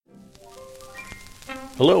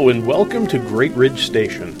Hello and welcome to Great Ridge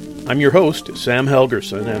Station. I'm your host, Sam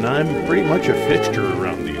Helgerson, and I'm pretty much a fixture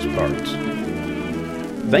around these parts.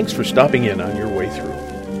 Thanks for stopping in on your way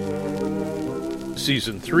through.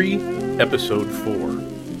 Season 3, Episode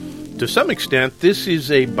 4. To some extent, this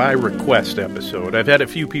is a by-request episode. I've had a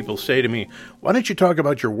few people say to me, why don't you talk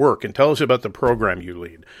about your work and tell us about the program you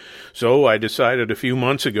lead? So I decided a few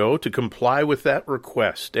months ago to comply with that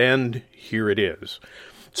request, and here it is.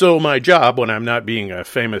 So my job, when I'm not being a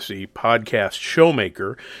famously podcast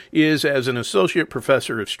showmaker, is as an associate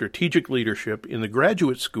professor of strategic leadership in the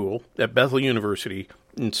graduate school at Bethel University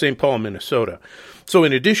in St. Paul, Minnesota. So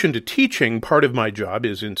in addition to teaching, part of my job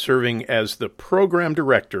is in serving as the program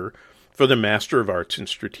director for the Master of Arts in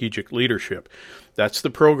Strategic Leadership. That's the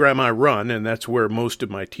program I run, and that's where most of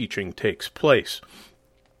my teaching takes place.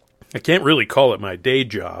 I can't really call it my day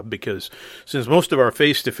job because since most of our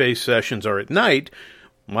face-to-face sessions are at night,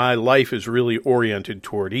 my life is really oriented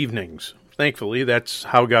toward evenings. Thankfully, that's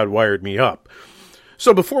how God wired me up.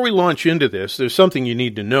 So before we launch into this, there's something you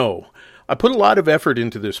need to know. I put a lot of effort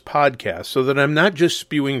into this podcast so that I'm not just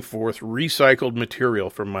spewing forth recycled material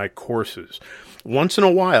from my courses. Once in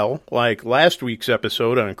a while, like last week's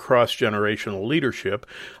episode on cross-generational leadership,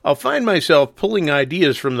 I'll find myself pulling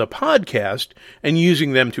ideas from the podcast and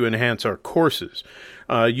using them to enhance our courses.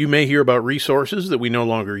 You may hear about resources that we no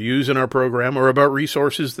longer use in our program or about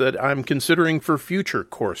resources that I'm considering for future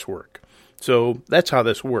coursework. So that's how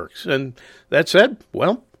this works. And that said,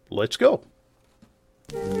 well, let's go.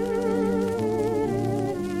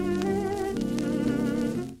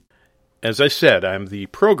 As I said, I'm the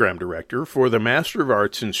program director for the Master of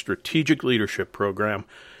Arts in Strategic Leadership program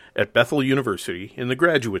at Bethel University in the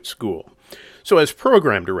graduate school. So as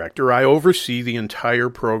program director, I oversee the entire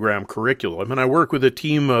program curriculum, and I work with a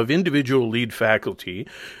team of individual lead faculty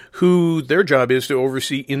who their job is to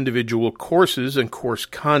oversee individual courses and course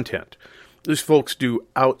content. These folks do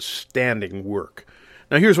outstanding work.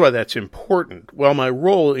 Now here's why that's important. While my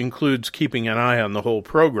role includes keeping an eye on the whole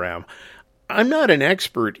program, I'm not an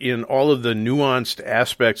expert in all of the nuanced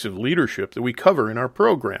aspects of leadership that we cover in our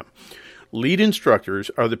program. Lead instructors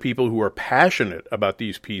are the people who are passionate about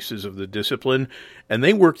these pieces of the discipline, and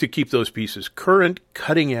they work to keep those pieces current,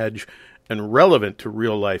 cutting edge, and relevant to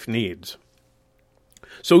real-life needs.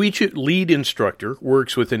 So each lead instructor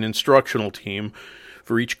works with an instructional team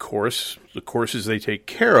for each course, the courses they take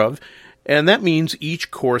care of, and that means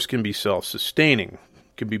each course can be self-sustaining,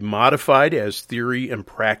 can be modified as theory and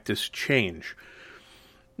practice change.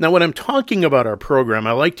 Now, when I'm talking about our program,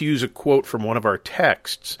 I like to use a quote from one of our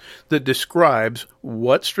texts that describes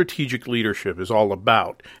what strategic leadership is all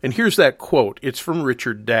about. And here's that quote. It's from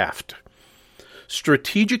Richard Daft.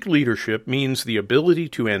 Strategic leadership means the ability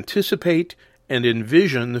to anticipate and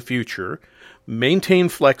envision the future, maintain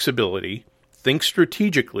flexibility, think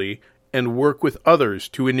strategically, and work with others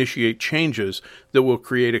to initiate changes that will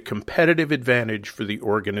create a competitive advantage for the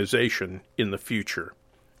organization in the future.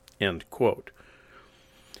 End quote.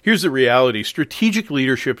 Here's the reality. Strategic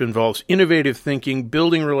leadership involves innovative thinking,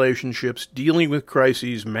 building relationships, dealing with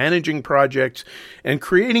crises, managing projects, and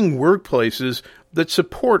creating workplaces that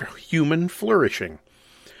support human flourishing.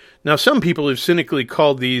 Now, some people have cynically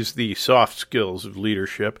called these the soft skills of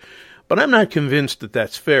leadership, but I'm not convinced that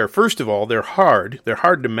that's fair. First of all, they're hard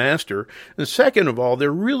to master, and second of all,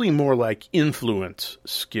 they're really more like influence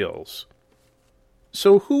skills.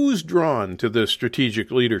 So who's drawn to the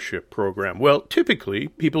strategic leadership program? Well, typically,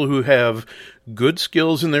 people who have good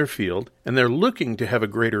skills in their field, and they're looking to have a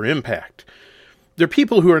greater impact. They're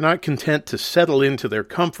people who are not content to settle into their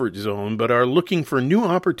comfort zone, but are looking for new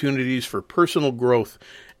opportunities for personal growth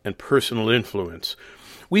and personal influence.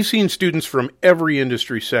 We've seen students from every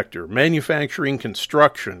industry sector: manufacturing,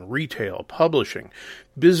 construction, retail, publishing,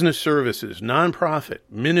 business services, nonprofit,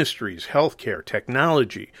 ministries, healthcare,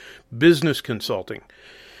 technology, business consulting.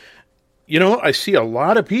 You know, I see a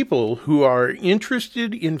lot of people who are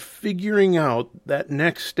interested in figuring out that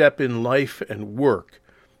next step in life and work.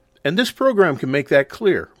 And this program can make that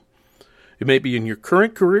clear. It may be in your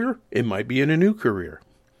current career, it might be in a new career.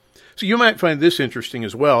 So you might find this interesting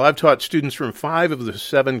as well. I've taught students from 5 of the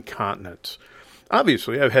 7 continents.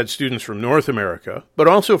 Obviously, I've had students from North America, but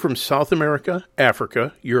also from South America,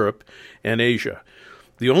 Africa, Europe, and Asia.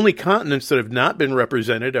 The only continents that have not been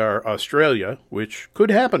represented are Australia, which could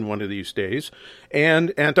happen one of these days,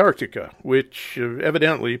 and Antarctica, which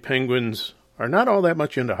evidently penguins are not all that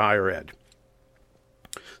much into higher ed.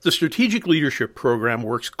 The Strategic Leadership program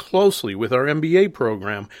works closely with our MBA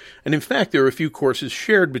program, and in fact, there are a few courses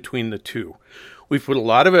shared between the two. We've put a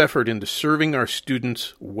lot of effort into serving our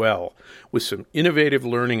students well with some innovative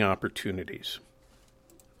learning opportunities.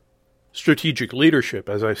 Strategic leadership,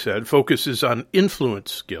 as I said, focuses on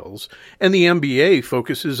influence skills, and the MBA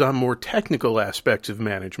focuses on more technical aspects of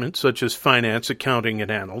management, such as finance, accounting,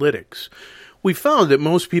 and analytics. We found that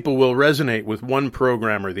most people will resonate with one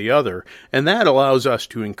program or the other, and that allows us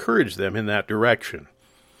to encourage them in that direction.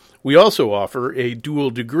 We also offer a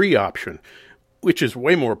dual degree option, which is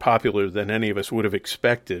way more popular than any of us would have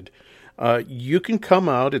expected. You can come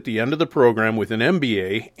out at the end of the program with an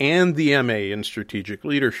MBA and the MA in strategic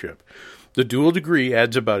leadership. The dual degree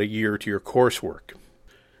adds about a year to your coursework.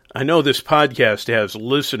 I know this podcast has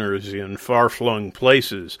listeners in far-flung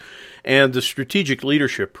places, and the Strategic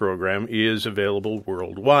Leadership Program is available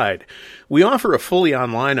worldwide. We offer a fully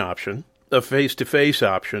online option, a face-to-face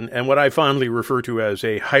option, and what I fondly refer to as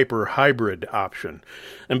a hyper-hybrid option.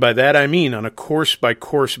 And by that I mean on a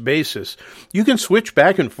course-by-course basis, you can switch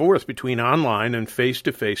back and forth between online and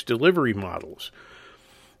face-to-face delivery models.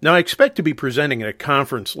 Now, I expect to be presenting at a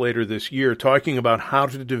conference later this year talking about how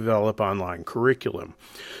to develop online curriculum.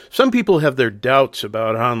 Some people have their doubts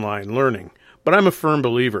about online learning, but I'm a firm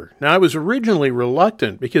believer. Now, I was originally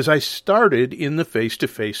reluctant because I started in the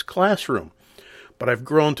face-to-face classroom, but I've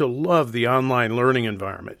grown to love the online learning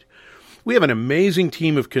environment. We have an amazing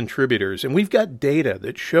team of contributors, and we've got data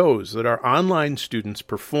that shows that our online students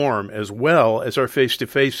perform as well as our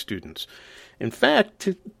face-to-face students. In fact,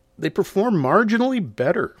 they perform marginally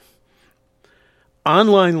better.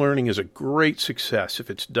 Online learning is a great success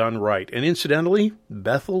if it's done right, and incidentally,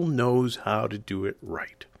 Bethel knows how to do it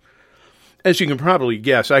right. As you can probably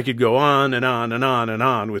guess, I could go on and on and on and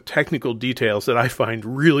on with technical details that I find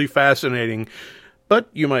really fascinating, but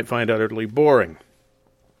you might find utterly boring.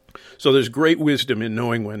 So there's great wisdom in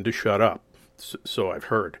knowing when to shut up, so I've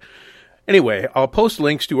heard. Anyway, I'll post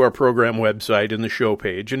links to our program website in the show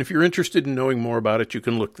page, and if you're interested in knowing more about it, you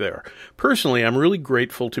can look there. Personally, I'm really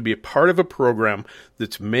grateful to be a part of a program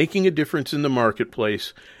that's making a difference in the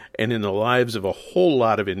marketplace and in the lives of a whole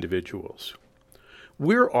lot of individuals.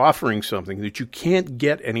 We're offering something that you can't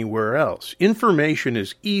get anywhere else. Information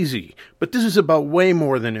is easy, but this is about way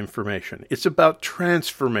more than information. It's about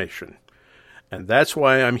transformation. And that's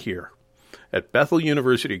why I'm here, at Bethel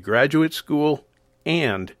University Graduate School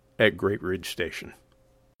and at Great Ridge Station.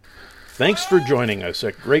 Thanks for joining us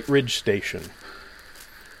at Great Ridge Station.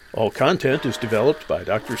 All content is developed by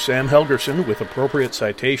Dr. Sam Helgerson with appropriate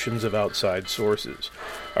citations of outside sources.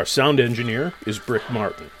 Our sound engineer is Brick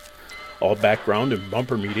Martin. All background and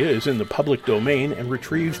bumper media is in the public domain and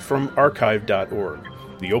retrieved from archive.org.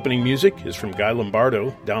 The opening music is from Guy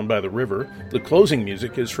Lombardo, Down by the River. The closing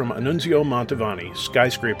music is from Annunzio Montavani,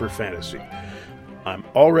 Skyscraper Fantasy. I'm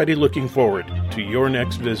already looking forward to your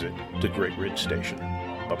next visit to Great Ridge Station.